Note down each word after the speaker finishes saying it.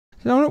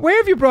So where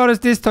have you brought us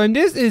this time?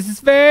 This is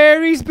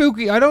very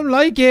spooky. I don't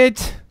like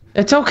it.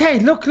 It's okay.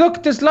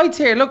 Look, there's lights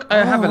here. Look,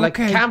 I have a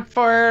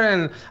campfire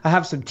and I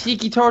have some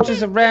tiki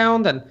torches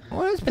around and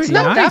it's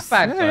not nice.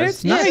 that bad, guys.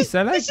 It's nice.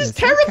 I like this. This is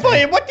terrifying.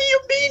 Okay. What do you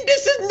mean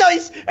this is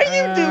nice? Are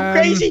you doing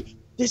crazy?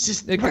 This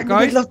is right in the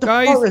middle of the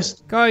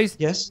forest. Guys.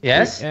 Yes.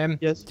 Yes.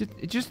 Yes.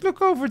 Just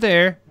look over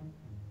there.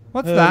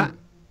 What's that?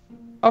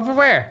 Over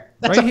where?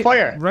 That's a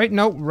fire.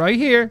 Right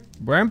here.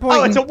 Where I'm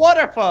pointing. Oh, it's a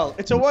waterfall.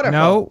 It's a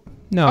waterfall.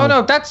 No. Oh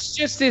no, that's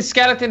just the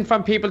skeleton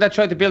from people that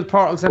tried to build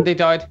portals and they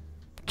died.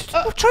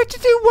 Tried to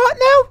do what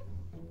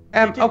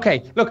now?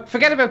 Okay, look,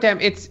 forget about them.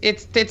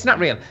 It's not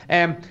real.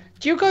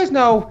 Do you guys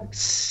know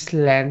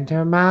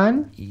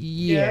SLENDERMAN?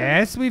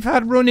 Yes, we've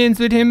had run-ins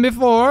with him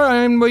before,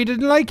 and we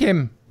didn't like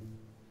him.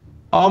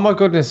 Oh my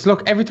goodness!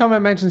 Look, every time I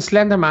mention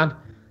SLENDERMAN,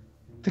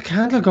 the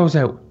candle goes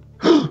out.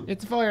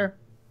 It's a fire.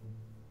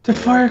 The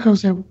fire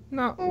goes out.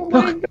 No.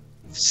 Look,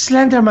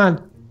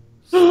 SLENDERMAN.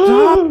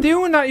 Stop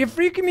doing that! You're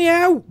freaking me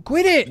out.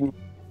 Quit it.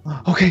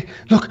 Okay,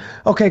 look.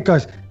 Okay,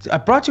 guys, I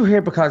brought you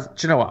here because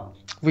do you know what?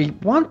 We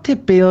want to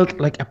build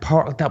like a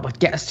portal that would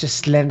get us to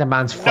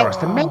SLENDERMAN's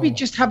forest and maybe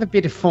just have a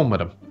bit of fun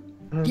with him.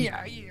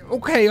 Yeah,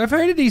 okay. I've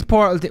heard of these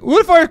portals. Oh,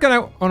 the fire's gone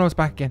out. Oh no, it's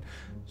back again.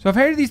 So I've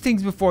heard of these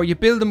things before. You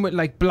build them with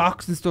like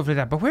blocks and stuff like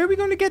that. But where are we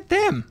going to get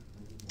them?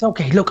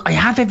 Okay, look, I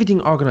have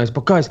everything organised,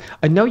 but guys,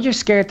 I know you're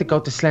scared to go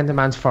to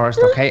SLENDERMAN's forest,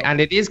 okay?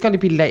 And it is going to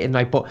be late at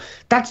night, but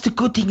that's the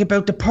good thing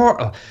about the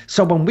portal.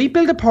 So when we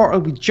build a portal,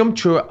 we jump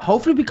through it,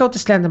 hopefully we go to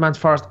SLENDERMAN's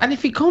forest, and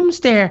if he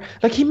comes there,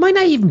 like, he might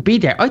not even be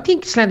there. I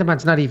think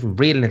SLENDERMAN's not even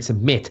real and it's a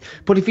myth.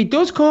 But if he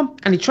does come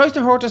and he tries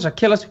to hurt us or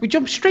kill us, we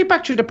jump straight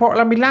back through the portal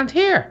and we land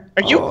here.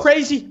 Are you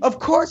crazy? Of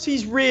course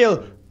he's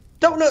real.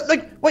 Don't know,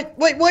 like, wait,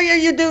 why are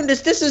you doing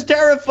this? This is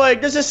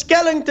terrifying. There's a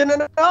skeleton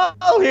and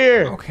all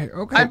here. Okay.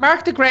 I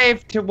marked the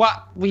grave to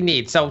what we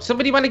need. So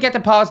somebody want to get the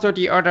paws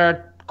dirty or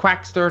the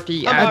quacks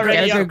dirty? I'm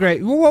already okay,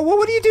 great.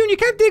 What are you doing? You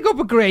can't dig up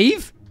a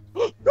grave.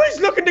 Guys,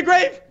 look in the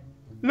grave.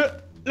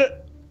 Look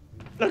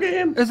at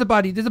him. There's a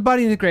body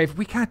in the grave.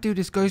 We can't do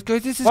this, guys.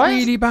 This is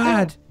really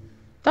bad.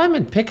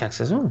 Diamond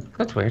pickaxes. Oh,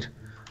 that's weird.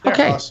 They're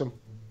okay. Awesome.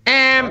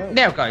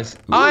 Now, guys,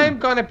 I'm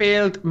gonna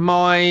build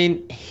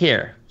mine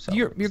here. So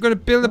you're gonna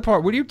build a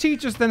portal. Will you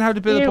teach us then how to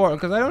build a portal?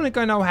 Because I don't think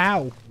I know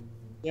how.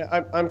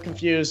 Yeah, I'm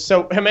confused.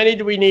 So how many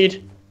do we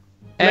need?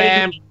 How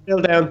many do we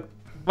build down?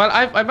 Well,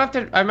 I'm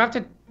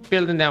after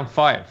building down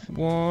 5.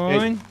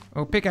 1.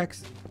 Oh,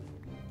 pickaxe.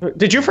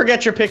 Did you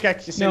forget your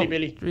pickaxe, you silly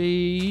Billy?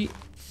 3,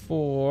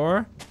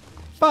 4,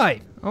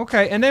 5.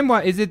 Okay, and then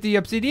what? Is it the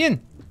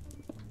obsidian?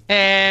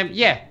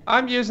 Yeah,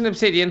 I'm using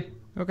obsidian.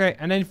 Okay,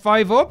 and then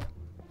 5 up.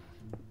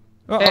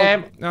 No,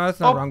 that's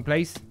not the wrong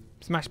place.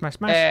 Smash.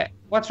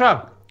 What's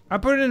wrong? I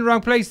put it in the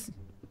wrong place.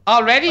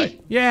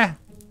 Already? Yeah.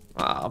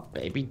 Oh,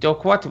 baby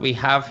duck, what do we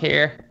have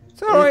here?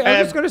 It's alright,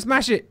 I'm just gonna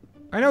smash it.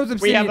 I know it's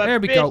obsidian. There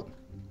we go.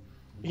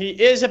 He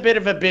is a bit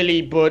of a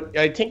Billy, but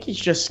I think he's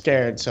just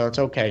scared, so it's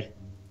okay.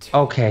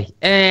 Okay.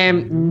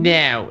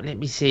 Now, let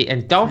me see.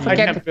 And don't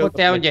forget to put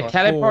down your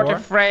teleporter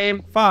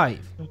frame. 5.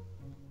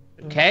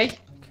 Okay.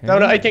 No,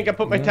 I think I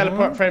put my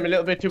teleport frame a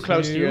little bit too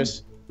close to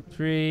yours.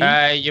 3.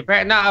 You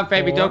better not have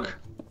baby duck.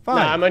 5.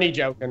 No, I'm only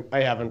joking. I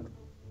haven't.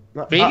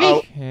 Really?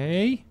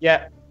 Okay.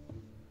 Yeah.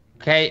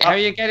 Okay, how are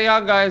you getting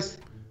on, guys?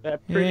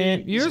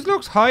 Yours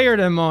looks higher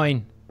than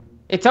mine.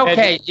 It's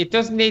okay. It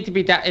doesn't need to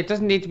be that. It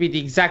doesn't need to be the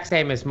exact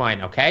same as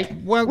mine. Okay.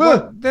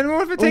 Well, then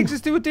what if it takes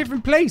us to a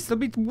different place? I'll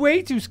be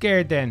way too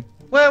scared then.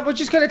 Well, we're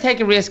just gonna take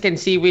a risk and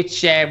see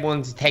which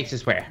ones it takes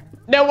us where.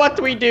 Now, what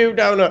do we do,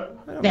 Donut?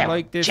 I don't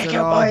like this check at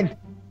out all. mine.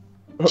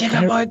 Check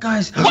out mine,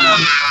 guys.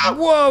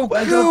 Whoa,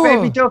 well cool. done,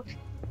 baby duck.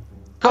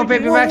 Go,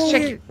 baby Max.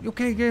 Check it.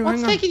 Okay,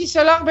 What's taking you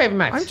so long, baby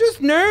Max? I'm just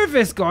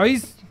nervous,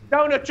 guys.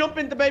 Donut, jump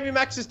into baby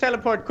Max's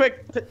teleport,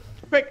 quick.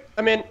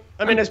 I'm in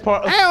his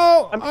portal.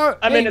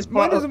 I'm in his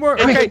portal. Doesn't work.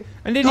 Okay,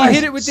 and then you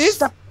hit it with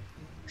this.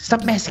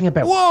 Stop messing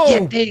about. Whoa!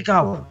 Yeah, there you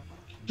go.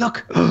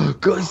 Look,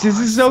 guys, this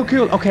is so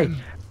cool. Okay,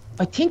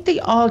 I think they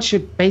all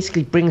should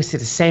basically bring us to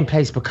the same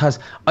place because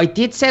I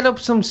did set up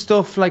some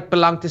stuff like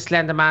belong to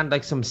SLENDERMAN,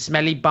 like some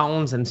smelly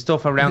bones and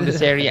stuff around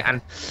this area and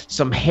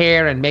some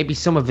hair and maybe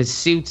some of his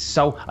suits.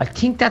 So I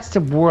think that's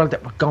the world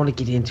that we're going to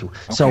get into.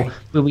 Okay. So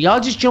will we all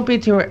just jump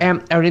into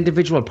our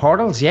individual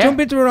portals, yeah? Jump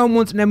into our own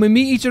ones and then we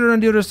meet each other on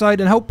the other side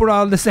and hope we're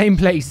all in the same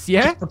place,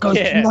 yeah? Because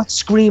do not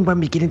scream when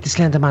we get into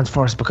SLENDERMAN's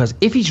forest because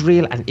if he's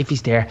real and if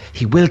he's there,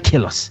 he will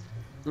kill us.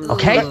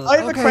 Okay. I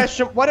have a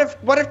question. What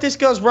if this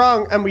goes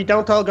wrong and we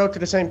don't all go to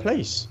the same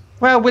place?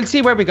 Well, we'll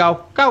see where we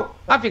go. Go.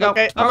 Off you go.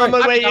 Okay, I'm on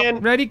my way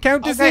in. Ready?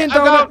 Count us in,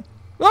 Donut.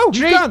 Oh,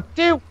 3,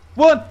 2,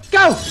 1,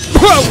 go.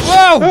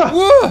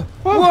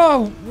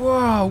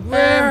 Whoa.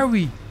 Where are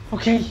we?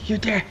 Okay, you're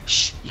there.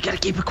 Shh, you gotta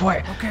keep it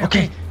quiet.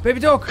 Okay. Baby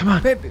duck. Come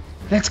on. Baby.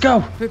 Let's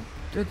go.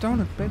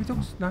 Donut, baby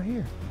duck's not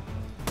here.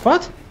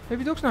 What?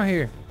 Baby duck's not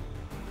here.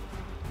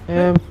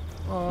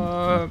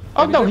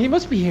 Oh no, he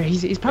must be here.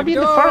 He's probably in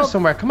the forest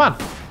somewhere. Come on.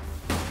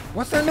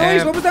 What's that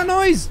noise? What was that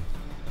noise?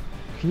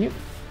 Can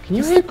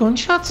you hear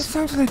gunshots? That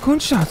sounds like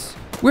gunshots.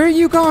 Where are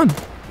you gone?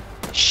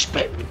 Shh,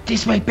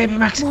 this way, baby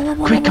Max. Whoa.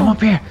 Quick, come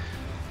up here.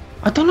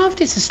 I don't know if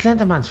this is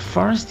Slenderman's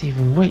forest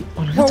even. Wait,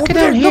 let's Whoa, get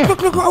there. down here.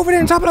 Look over there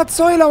on top of that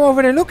silo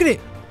over there. Look at it.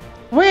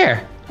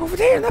 Where? Over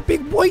there, that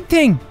big white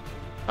thing.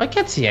 I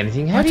can't see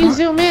anything. How do you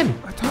zoom in?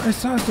 I thought I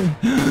saw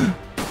something.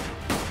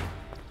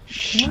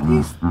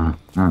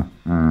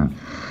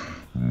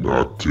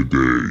 Not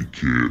today,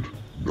 kid.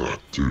 Not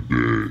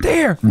today.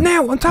 There,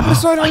 now, on top of the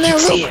silo now.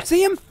 Look,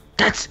 see him?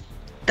 That's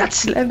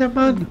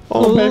Slenderman.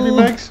 Oh, baby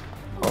Max.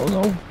 Oh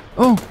no.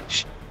 Oh,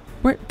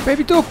 where,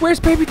 Baby Duck? Where's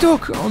Baby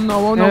Duck? Oh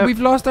no, we've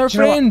lost our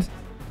friend.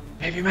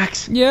 Baby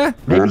Max. Yeah?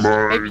 You're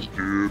mine,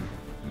 kid.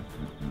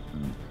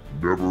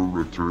 Never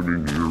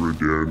returning here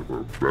again or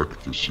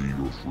back to see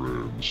your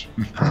friends.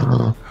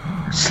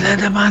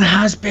 Slenderman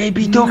has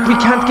Baby Duck. We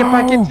can't get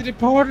back into the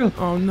portal.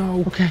 Oh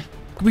no. Okay.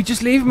 Can we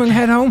just leave him and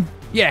head home?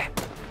 Yeah.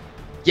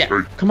 Yeah,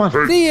 Hey, come on.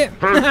 hey, See ya.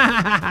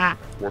 hey.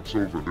 What's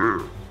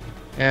over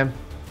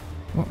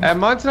there?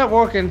 Mine's not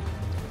working.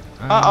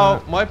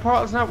 Uh-oh, my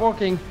portal's not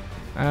working.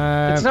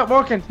 It's not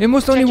working. It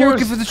must only Check work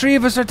yours. if the three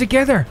of us are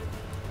together.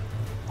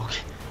 Okay.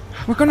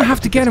 We're gonna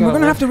have to get him. We're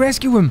gonna have to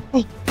rescue him.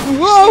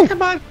 Whoa!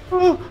 Come on.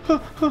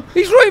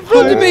 He's right in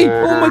front of me.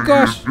 Oh my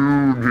gosh. What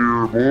are you doing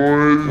here,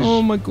 boys?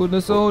 Oh my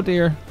goodness. Oh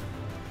dear.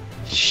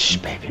 Shh,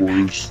 Baby What's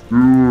Max.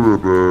 doing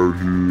about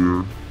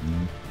here?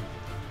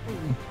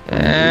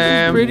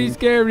 This is pretty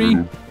scary.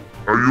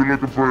 Are you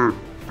looking for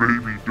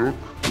Baby Duck?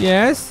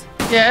 Yes.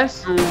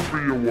 Yes. You'll be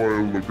a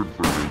while looking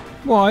for him.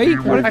 Why?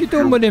 What have you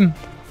done with him?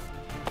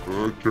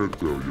 I can't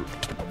tell you.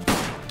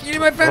 Get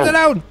him, my friends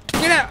out!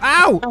 Get out!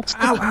 Ow! Ow!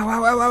 Ow!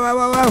 Ow! Ow! Ow!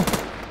 Ow! Ow!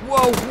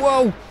 Whoa!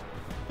 Whoa!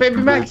 Baby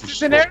Max,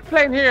 there's an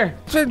airplane here.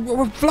 So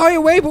we'll fly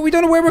away, but we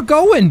don't know where we're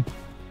going.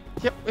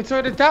 Yep, it's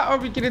either that or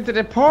we get into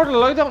the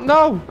portal. I don't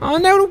know. Oh,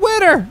 now the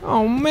weather!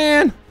 Oh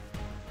man!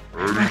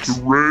 And if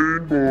the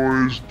rain,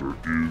 boys,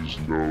 there is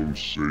no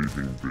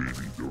saving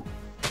Baby Duck.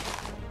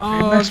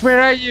 Baby Max,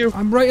 where are you?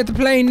 I'm right at the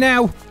plane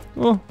now.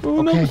 Oh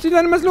no! Okay. See,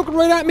 that man's looking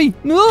right at me.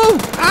 No! Ow!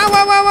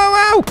 Ow!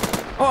 Ow! Ow!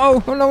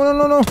 Ow! Oh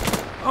no!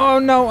 Oh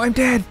no! I'm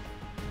dead.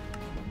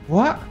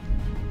 What?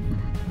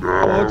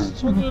 Now, Oh,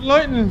 it's thunder and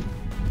lightning.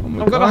 Oh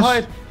my I'm gonna gosh.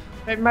 hide.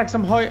 Baby Max,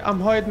 I'm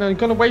hiding. I'm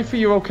gonna wait for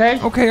you,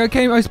 okay?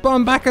 Okay. I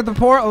spawned back at the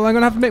portal. I'm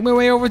gonna have to make my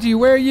way over to you.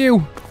 Where are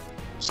you?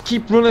 Just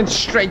keep running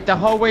straight the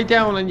whole way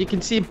down and you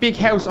can see a big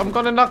house. I'm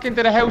gonna knock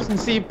into the house and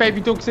see if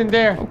Baby Duck's in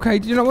there. Okay.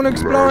 Do you not want to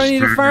explore last any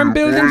of the thing farm you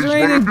buildings boys or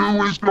anything? wanna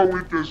do is go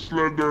into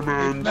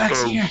Slenderman's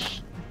Max here.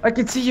 house. I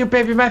can see you,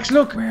 Baby Max.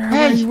 Look.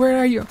 Where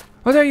are you?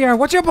 Oh, there you are.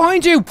 Watch out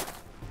behind you.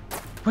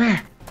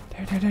 Where?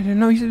 There.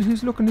 No,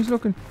 he's looking.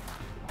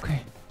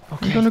 Okay.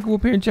 I'm gonna go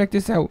up here and check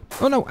this out.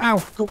 Oh no,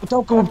 ow.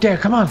 Don't go up there.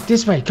 Come on,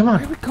 this way. Come on.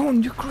 Where are we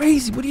going? You're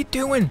crazy. What are you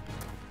doing? We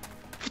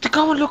have to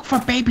go and look for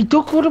Baby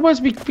Duck.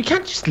 Otherwise, we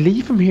can't just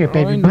leave him here,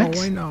 Baby Max.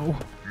 I know.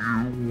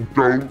 You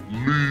don't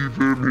leave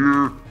him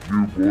here.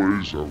 You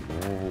boys are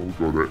all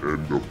gonna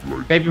end up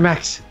like Baby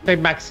Max.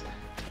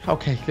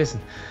 Okay,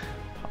 listen.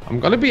 I'm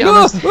gonna be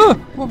honest.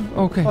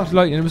 Okay,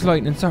 it was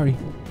lightning. Sorry.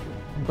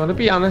 I'm gonna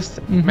be honest.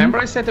 Remember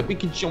I said that we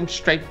could jump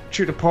straight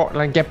through the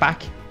portal and get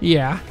back?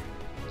 Yeah.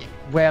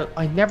 Well,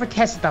 I never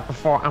tested that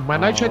before, and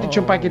when I tried to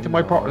jump back into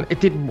my portal, it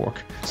didn't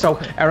work. So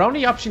our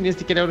only option is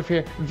to get out of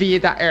here via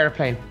that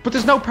airplane. But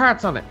there's no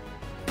parts on it.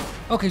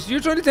 Okay, so you're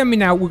trying to tell me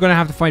now we're gonna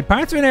have to find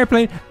parts of an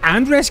airplane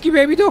and rescue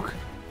Baby Duck?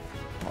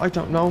 I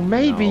don't know.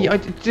 Maybe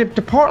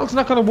the portal's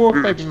not gonna work,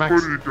 Baby It's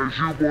Max. funny because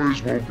you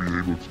boys won't be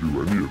able to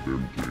do any of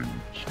them things.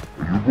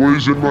 Are you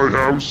boys in my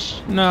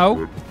house?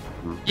 No.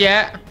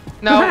 Yeah.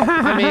 No.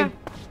 I mean,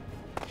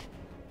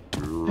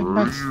 Where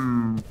are Max.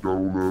 you,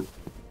 Donut?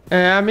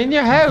 I'm in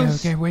your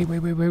house. Okay,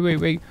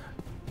 wait.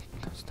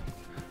 Stop.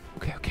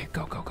 Okay,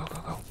 go.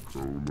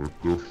 Donut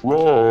the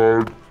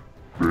frog.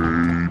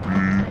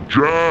 Baby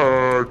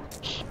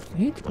Jax.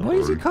 Why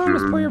is he calling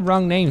us by your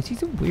wrong names?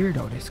 He's a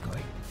weirdo, this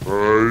guy.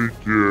 I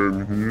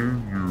can hear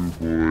you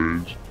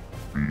boys.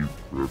 Be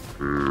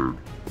prepared.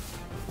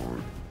 My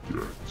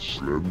death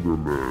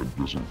Slenderman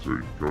doesn't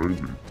take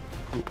kindly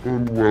to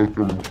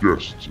unwelcome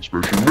guests,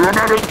 especially none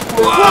at a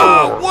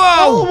Whoa!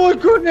 Oh my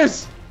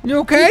goodness! You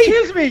okay? He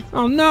kills me.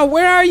 Oh no,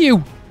 where are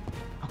you?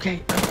 Okay.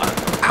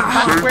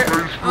 safe place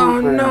for Oh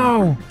a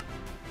no.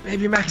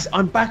 Baby Max,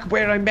 I'm back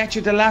where I met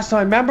you the last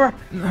time. Remember?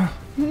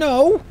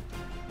 No.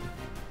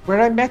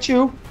 Where I met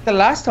you the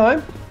last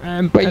time?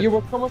 Where you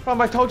were coming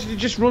from? I told you to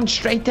just run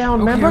straight down.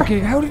 Remember? Okay.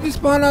 How did you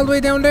spawn all the way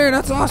down there?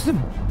 That's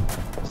awesome.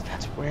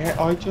 That's where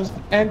I just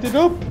ended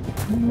up.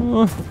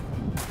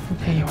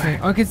 Okay.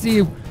 I can see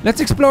you.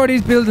 Let's explore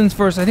these buildings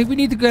first. I think we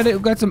need to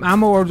get some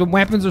ammo or some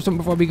weapons or something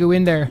before we go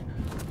in there.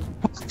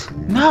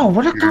 No,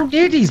 we're not going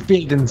near these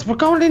buildings. We're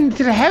going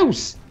into the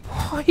house.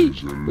 Why?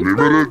 There's a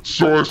limited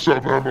source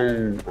of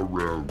ammo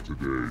around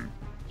today,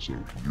 so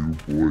you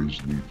boys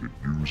need to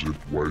use it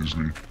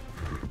wisely.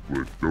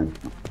 But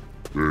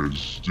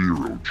there's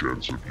zero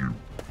chance of you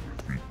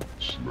defeating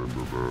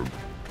Slenderman.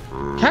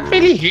 Can't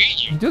really hear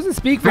you. He doesn't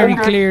speak very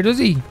clear, does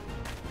he?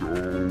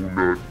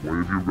 Donut, why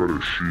have you got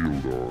a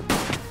shield on?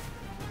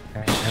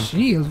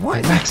 Shield? What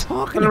is he Max,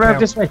 talking run around about?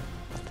 this way.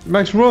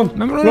 Max,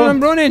 run. I'm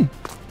running.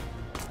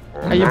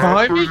 Are you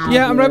behind me?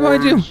 Yeah, I'm right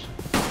behind you.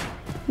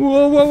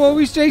 Whoa, whoa, whoa,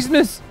 he's chasing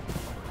us.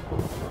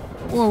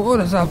 Whoa, oh,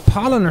 that's all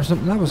pollen or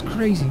something. That was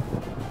crazy.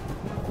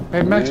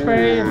 Hey, Max, where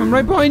are you? I'm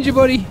right behind you,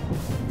 buddy.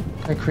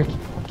 Hey, quick.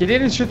 Get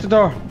in and shut the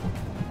door.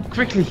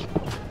 Quickly.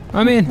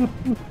 I'm in.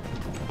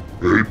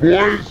 Hey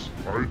boys,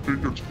 I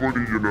think it's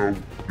funny, you know,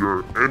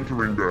 you're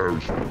entering the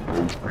house and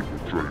most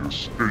people try to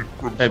escape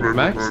from Hey,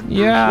 Max? Slenderman.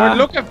 Yeah. We're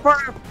looking for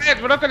a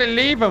bed. We're not going to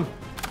leave him.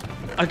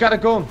 I got a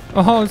gun.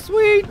 Oh,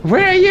 sweet.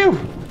 Where are you?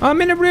 I'm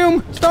in a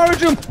room.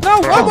 Storage room. No,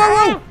 whoa,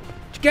 whoa, whoa.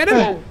 Did you get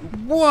him?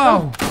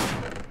 Whoa.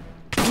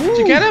 Did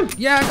you get him?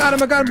 Yeah, I got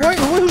him. I got him. Wait,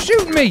 who's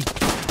shooting me?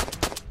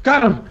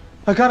 Got him.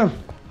 I got him.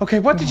 Okay,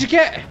 what did you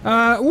get?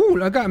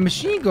 Ooh, I got a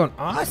machine gun.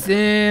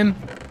 Awesome.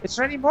 Is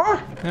there any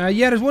more?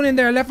 Yeah, there's one in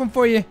there. I left one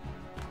for you.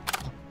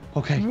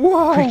 Okay.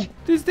 Whoa, Quick.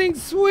 this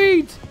thing's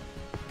sweet.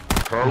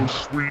 How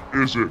sweet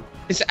is it?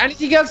 Is there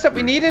anything else that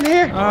we need in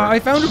here? I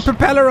found a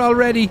propeller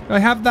already. I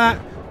have that.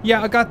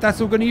 Yeah, I got that,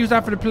 so we're going to use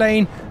that for the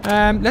plane.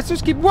 Let's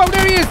just keep... Whoa,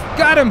 there he is.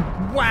 Got him.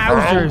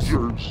 Wowzers.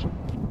 Wowzers.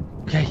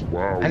 Okay.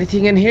 Wow.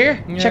 Anything in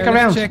here? Yeah, Check let's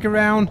around. Check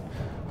around.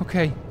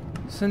 Okay.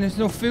 So there's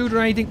no food or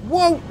anything.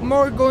 Whoa,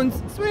 more guns.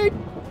 Sweet.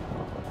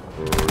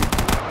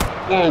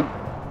 Whoa.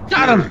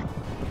 Got him.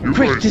 You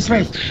Quick, guys this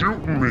way. keep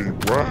shooting me.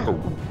 Wow.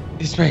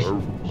 This way. How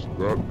does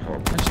that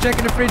happen? Let's check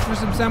in the fridge for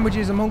some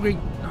sandwiches. I'm hungry.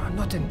 Oh,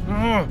 nothing.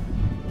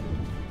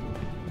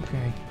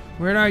 Okay.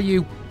 Where are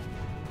you?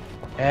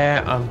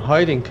 I'm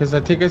hiding because I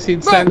think I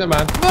seen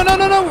Slenderman. No, no,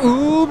 no, no.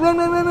 Ooh, run,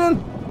 run, run,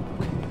 run.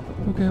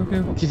 Okay, okay,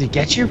 okay. Did he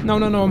get you? No,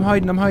 no, no. I'm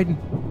hiding. I'm hiding.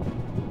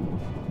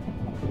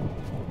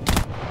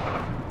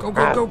 Go,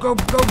 go, go, go,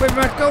 go, baby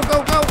Mac. Go,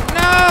 go, go.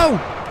 No!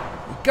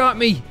 He got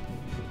me.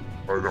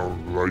 I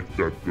don't like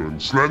that gun.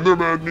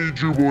 Slenderman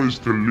needs you boys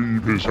to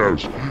leave his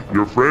house.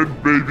 Your friend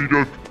Baby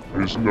Duck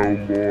is no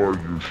more.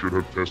 You should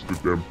have tested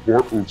them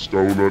portals,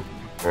 Donut.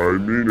 I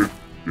mean it.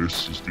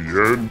 This is the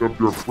end of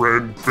your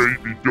friend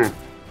Baby Duck.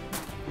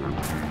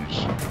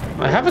 Please.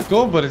 I have a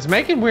gun, but it's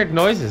making weird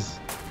noises.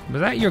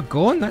 Was that your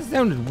gun? That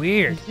sounded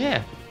weird.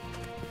 Yeah.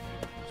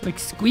 It's like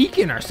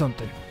squeaking or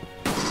something.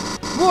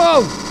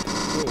 Whoa!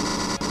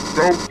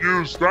 Don't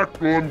use that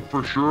gun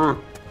for sure.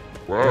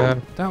 Wow.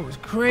 That was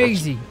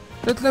crazy.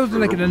 That sounded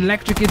like an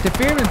electric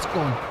interference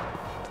gun.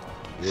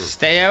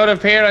 Stay out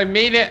of here, I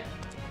mean it.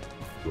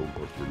 Don't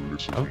have to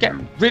listen I'm to getting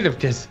you. rid of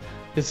this.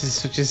 This is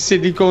such a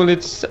silly gun.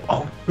 It's...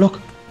 Oh, look.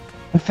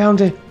 I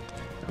found a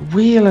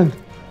wheel and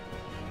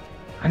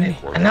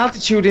an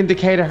altitude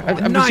indicator. I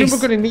Nice. presume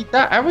we're going to need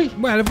that, are we?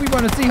 Well, if we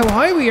want to see how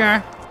high we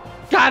are.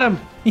 Got him.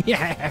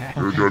 Yeah.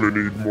 You're gonna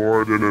need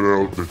more than an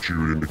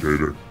altitude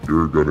indicator.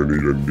 You're gonna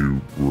need a new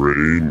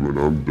brain when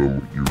I'm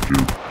done with you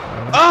two.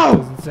 Oh!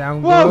 Doesn't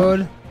sound Whoa.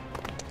 good.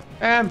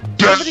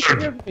 Somebody come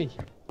here with me.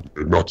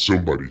 And not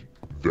somebody,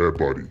 their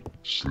body.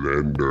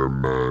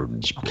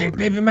 Slenderman's body. Okay,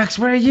 Baby Max,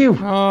 where are you?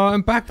 Oh,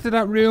 I'm back to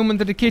that room and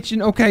to the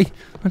kitchen. Okay,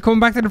 I'm coming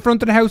back to the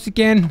front of the house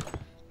again.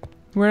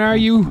 Where are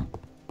you?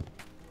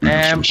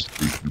 Biggest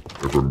mistake you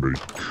ever made.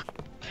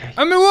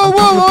 I mean, whoa,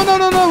 whoa, whoa, no,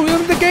 no, no.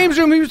 I'm in the games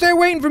room. He was there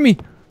waiting for me.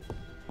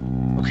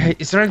 Okay,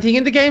 is there anything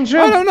in the games I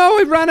room? don't know.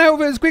 I ran out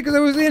of it as quick as I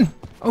was in.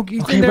 Okay,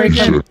 he's in there wait,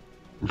 again.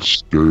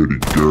 Steady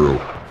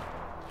girl.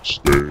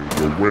 Stay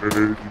away,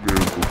 little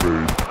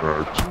baby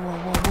Max.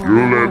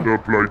 You'll end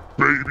up like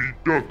Baby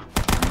Duck.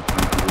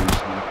 You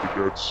boys need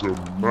to get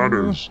some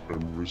manners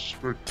and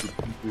respect the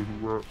people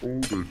who are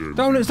older than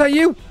Don't, you. is that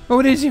you? Oh,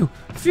 it is you.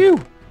 Phew.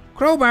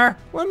 Crowbar.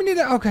 Why do we need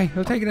that? Okay,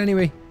 I'll take it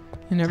anyway.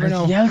 You never know.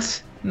 Anything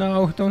else?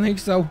 No, don't think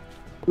so.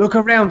 Look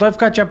around, I've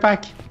got your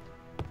back.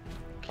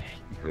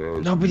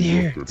 Has Nobody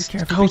here. nothing. This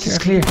Careful, coast be is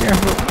careful, clear.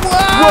 be careful.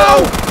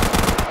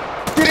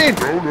 Whoa! Get in!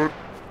 Donut,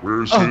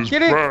 where's Oh, his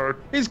get in! back?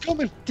 He's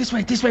coming! This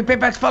way, Baby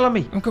Max, follow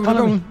me! I'm coming,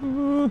 follow I'm me.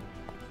 going.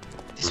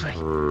 This way.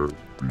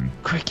 Happy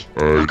Quick.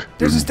 Look,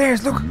 There's the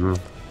stairs, look.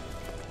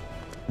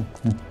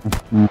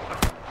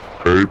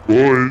 Hey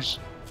boys,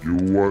 you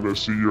wanna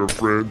see your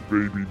friend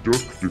Baby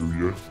Duck, do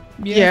you?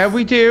 Yeah,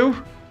 we do.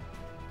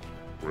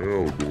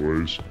 Well,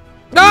 boys.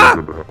 Ah!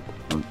 you're gonna have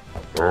to-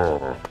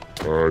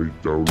 I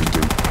don't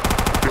even.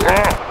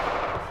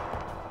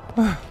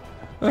 Ah!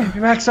 Baby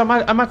Max, I'm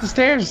at the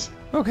stairs.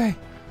 Okay.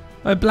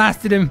 I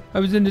blasted him. I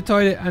was in the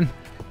toilet and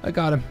I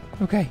got him.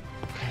 Okay.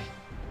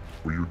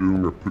 Were you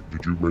doing a?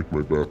 Did you make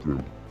my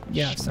bathroom?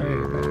 Yeah, sorry.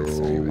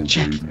 Well,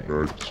 Check. Baby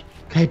Max.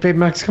 Okay, Baby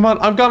Max, come on.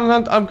 I'm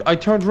gone. I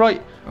turned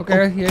right.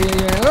 Okay, yeah.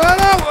 Oh,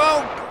 no!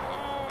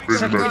 Oh! Baby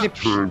Second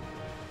Max minute.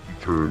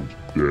 turned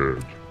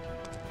dead.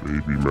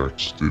 Baby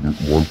Max didn't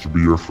want to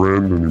be your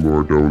friend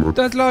anymore, Donut.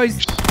 That's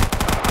lies.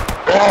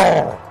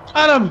 Oh!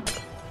 Adam!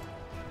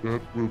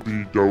 That will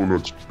be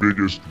Donut's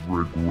biggest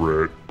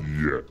regret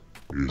yet.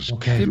 Is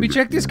Okay. Did we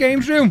check this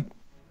games room?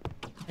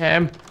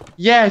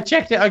 Yeah, I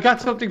checked it. I got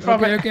something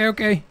from it.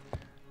 Okay.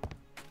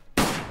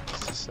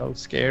 This is so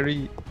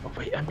scary. Oh,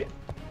 wait, I'm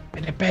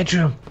in a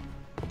bedroom.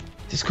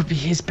 This could be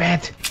his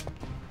bed.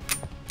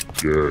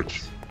 Get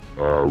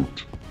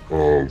out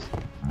of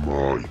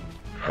my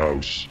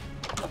house,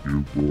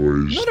 you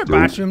boys. Another don't-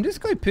 bathroom. This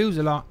guy poos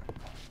a lot.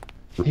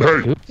 Hey,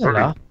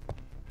 Hello.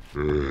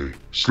 hey,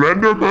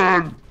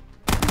 Slenderman!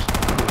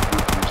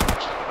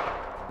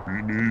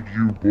 We need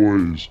you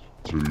boys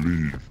to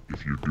leave.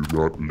 If you do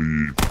not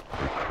leave,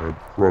 I can't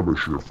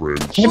promise your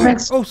friends. Hey,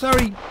 Max. Oh,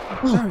 sorry.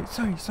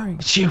 Sorry.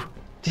 It's you.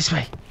 This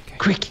way. Okay.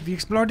 Quick. Have you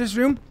explored this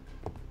room?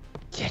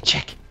 Yeah,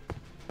 check.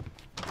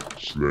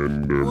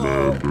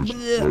 Slenderman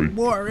doesn't like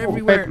Water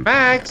everywhere.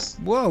 Max.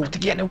 Whoa. To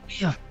get a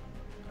wheel.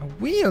 A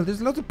wheel?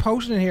 There's loads of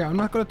potion in here. I'm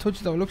not going to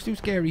touch it though. It looks too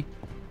scary.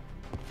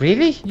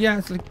 Really? Yeah,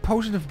 it's like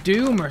potion of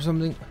doom or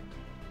something.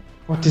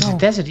 What? There's no. a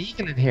desert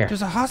eagle in here.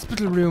 There's a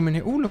hospital room in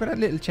here. Oh, look at that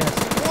little chest.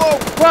 Whoa!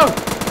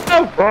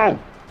 Oh! Ow!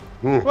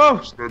 Oh, Whoa.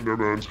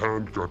 Slenderman's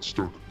hand got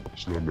stuck.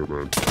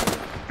 Slenderman,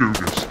 do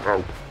this.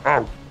 Ow!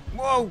 Ow!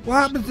 Whoa, what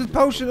happened to the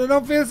potion? I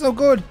don't feel so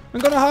good. I'm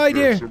going to hide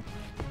here.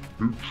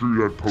 Who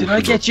threw that potion? Did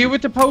I get you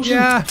with the potion?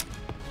 Yeah.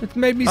 It's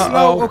made me Uh-oh.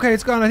 slow. Okay,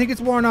 it's gone. I think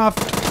it's worn off.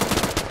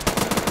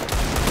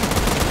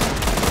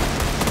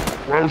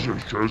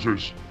 Wowzers,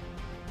 trousers.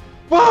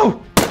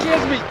 Whoa! He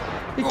killed me!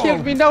 He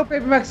killed me. No,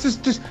 baby Max,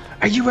 just...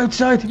 Are you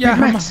outside? Yeah,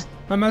 Baby Max?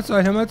 I'm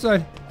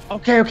outside.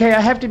 Okay, I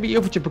have to meet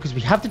up with you because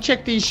we have to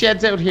check these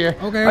sheds out here.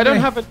 Okay, I don't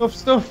okay. have enough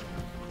stuff.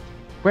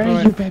 Where are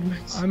Alright. you, baby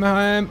Max?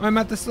 I'm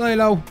at the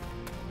silo.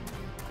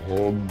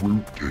 En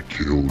route to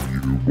kill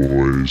you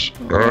boys.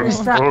 is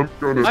And that? I'm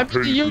gonna I'm take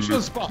at the usual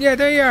you. spot. Yeah,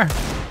 there you are.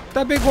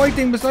 That big white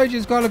thing beside you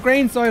is called a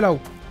grain silo.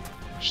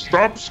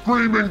 Stop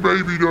screaming,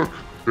 baby duck.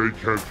 They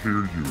can't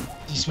hear you.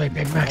 This way,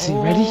 baby Max. Are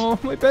you ready? Oh,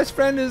 my best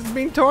friend is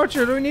being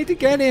tortured. We need to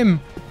get him.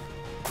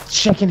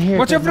 Check in here.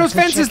 Watch out baby for those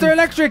Max, let's fences. check They're in.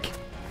 electric.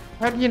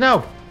 How do you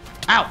know?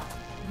 Ow!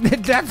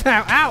 That's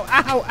how. Ow.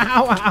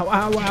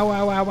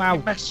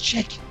 Max,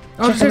 check.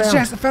 Oh, Check there's a around.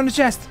 chest. I found a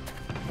chest.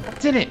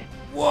 What's in it?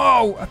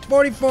 Whoa, a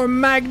 44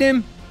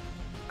 Magnum.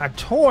 A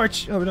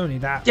torch. Oh, we don't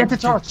need that. Get the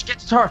torch. Get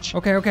the torch.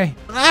 Okay.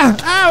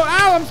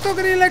 Ow, I'm stuck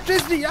in the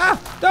electricity.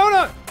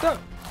 Donut.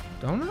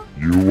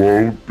 You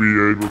won't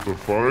be able to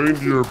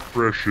find your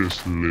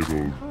precious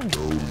little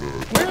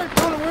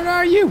donut. Where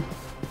are you?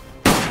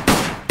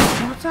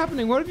 What's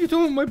happening? What have you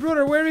done with my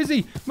brother? Where is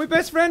he? My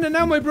best friend and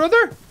now my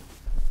brother?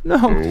 No,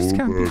 this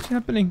can't be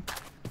happening.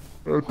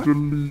 Had to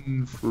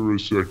leave for a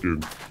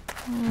second.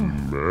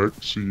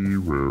 Maxie,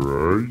 where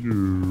are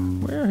you?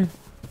 Where?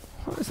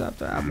 What is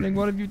after happening?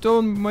 What have you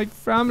done with my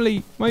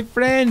family? My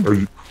friend?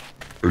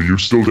 Are you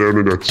still down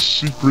in that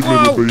secret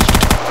Whoa! little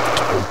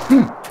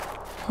basement?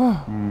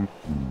 Oh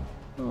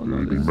no,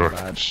 Baby this is Max.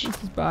 bad. This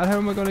is bad. How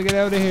am I going to get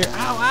out of here?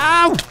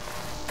 Ow!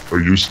 Are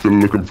you still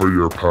looking for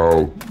your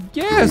pal?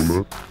 Yes!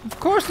 Donut? Of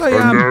course I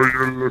And am. now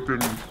you're looking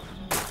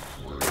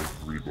for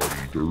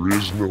everybody. There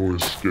is no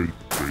escape,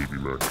 baby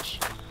Max.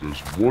 There's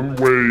one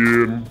way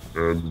in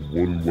and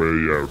one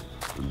way out.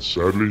 And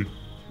sadly,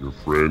 your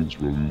friends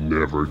will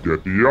never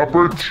get the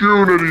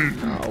opportunity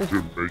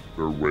to make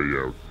their way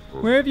out.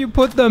 Where have you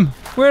put them?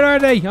 Where are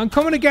they? I'm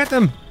coming to get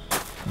them.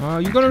 Oh,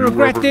 you're going to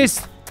regret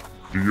this.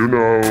 Do you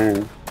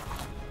know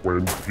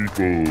when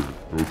people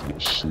go to a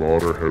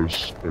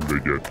slaughterhouse and they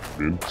get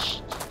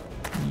minced?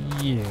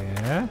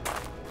 Yeah.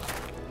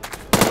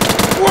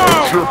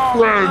 That's your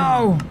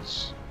Whoa!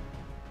 friends!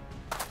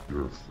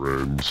 Your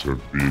friends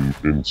have been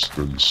minced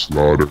and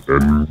slaughtered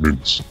and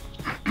minced.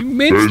 You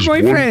minced There's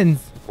my one- friends.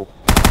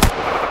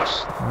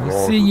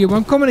 I see you.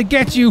 I'm coming to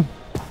get you.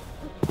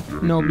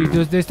 Nobody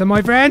does this to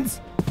my friends.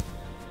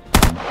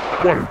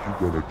 What are you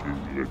gonna do?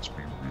 Let's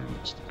be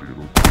realistic,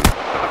 little kid.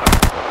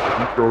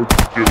 You go to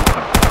kill me.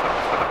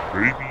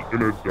 Baby in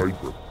a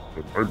diaper.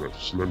 And I'm a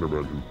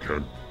Slenderman who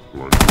can't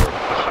blind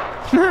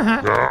rabbits.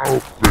 Now,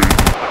 baby.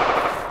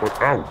 But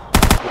ow.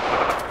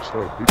 What's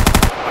that hit?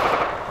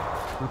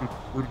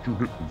 Where did you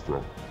hit me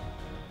from?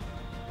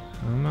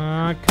 Come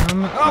on.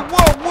 Oh,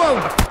 whoa.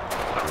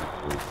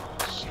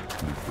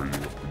 Exactly for you.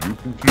 You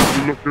can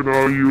keep looking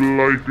all you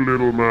like,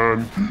 little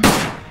man.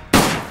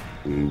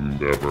 You'll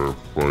never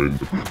find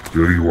them.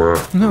 There you are.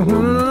 No.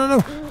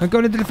 I'm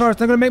going into the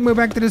forest. I'm going to make my way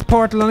back to this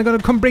portal and I'm going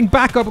to come bring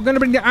backup. I'm going to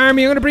bring the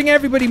army. I'm going to bring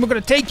everybody. We're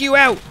going to take you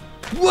out.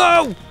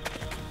 Whoa.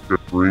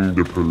 Bring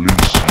the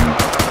police,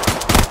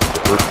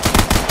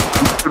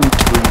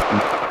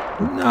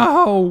 you.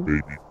 No.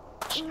 Baby.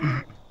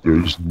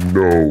 There's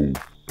no,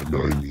 and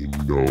I mean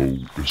no,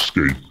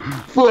 escape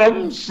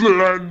from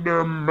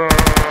Slenderman.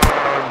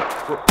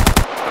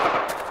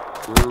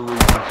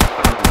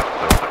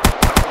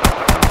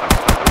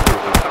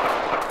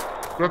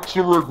 That's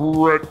a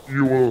regret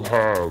you will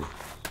have.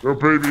 Now,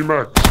 baby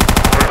Max, I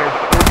have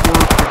one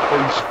word of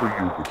advice for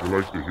you. Would you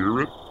like to hear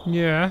it?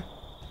 Yeah.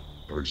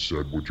 I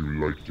said, would you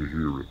like to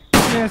hear it?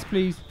 Yes,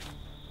 please.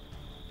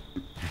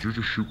 Did you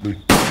just shoot me?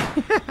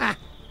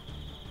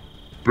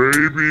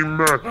 Baby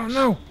Max. Oh,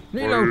 no.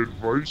 My Reload.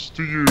 advice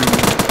to you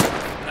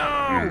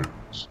No.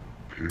 is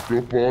pick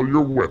up all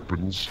your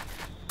weapons,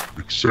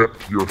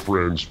 accept your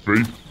friend's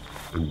fate,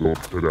 and go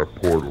to that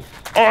portal.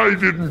 I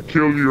didn't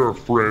kill your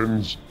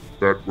friends.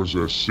 That was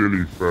a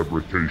silly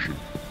fabrication.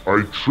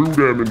 I threw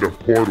them in the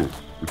portal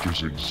which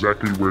is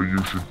exactly where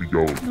you should be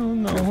going. Oh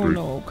no, okay? oh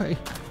no, okay.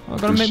 I'm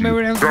gonna make my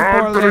way down to the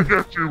I'm portal gonna then.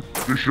 get you.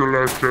 This is your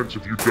last chance.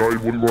 If you die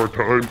one more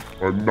time,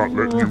 I'm not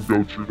letting you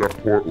go through that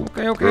portal.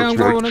 Okay, okay, That's I'm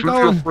right. going, I'm Shoot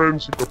going. your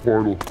friends in the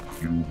portal.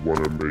 You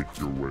wanna make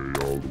your way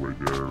all the way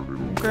there,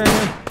 little. Okay.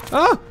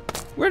 Oh!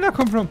 Where'd that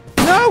come from?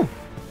 No!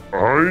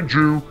 Behind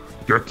you.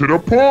 Get to the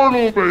portal,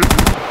 baby. Get to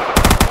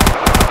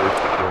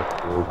that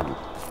portal.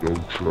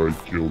 Don't try to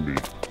kill me.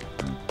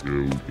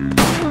 You will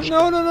do.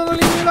 No,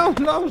 leave me alone.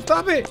 No,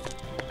 stop it.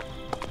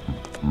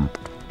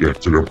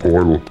 Get to the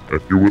portal,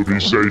 and you will be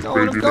safe,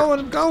 baby.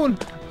 I'm going.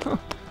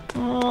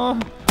 Oh,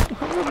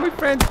 my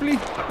friends, please.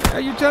 Are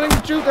you telling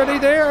the truth? Are they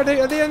there? Are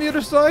they on the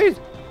other side?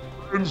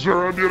 Friends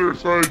are on the other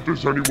side.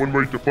 There's only one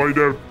way to find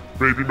out,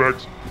 baby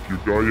Max. If you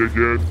die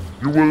again,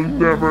 you will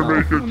never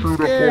make it through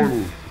the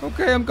portal.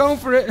 Okay, I'm going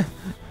for it.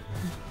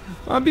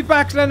 I'll be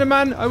back,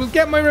 Slenderman. I will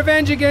get my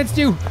revenge against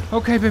you.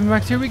 Okay, baby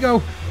Max, here we go.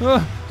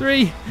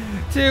 3,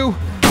 2,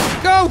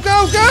 go!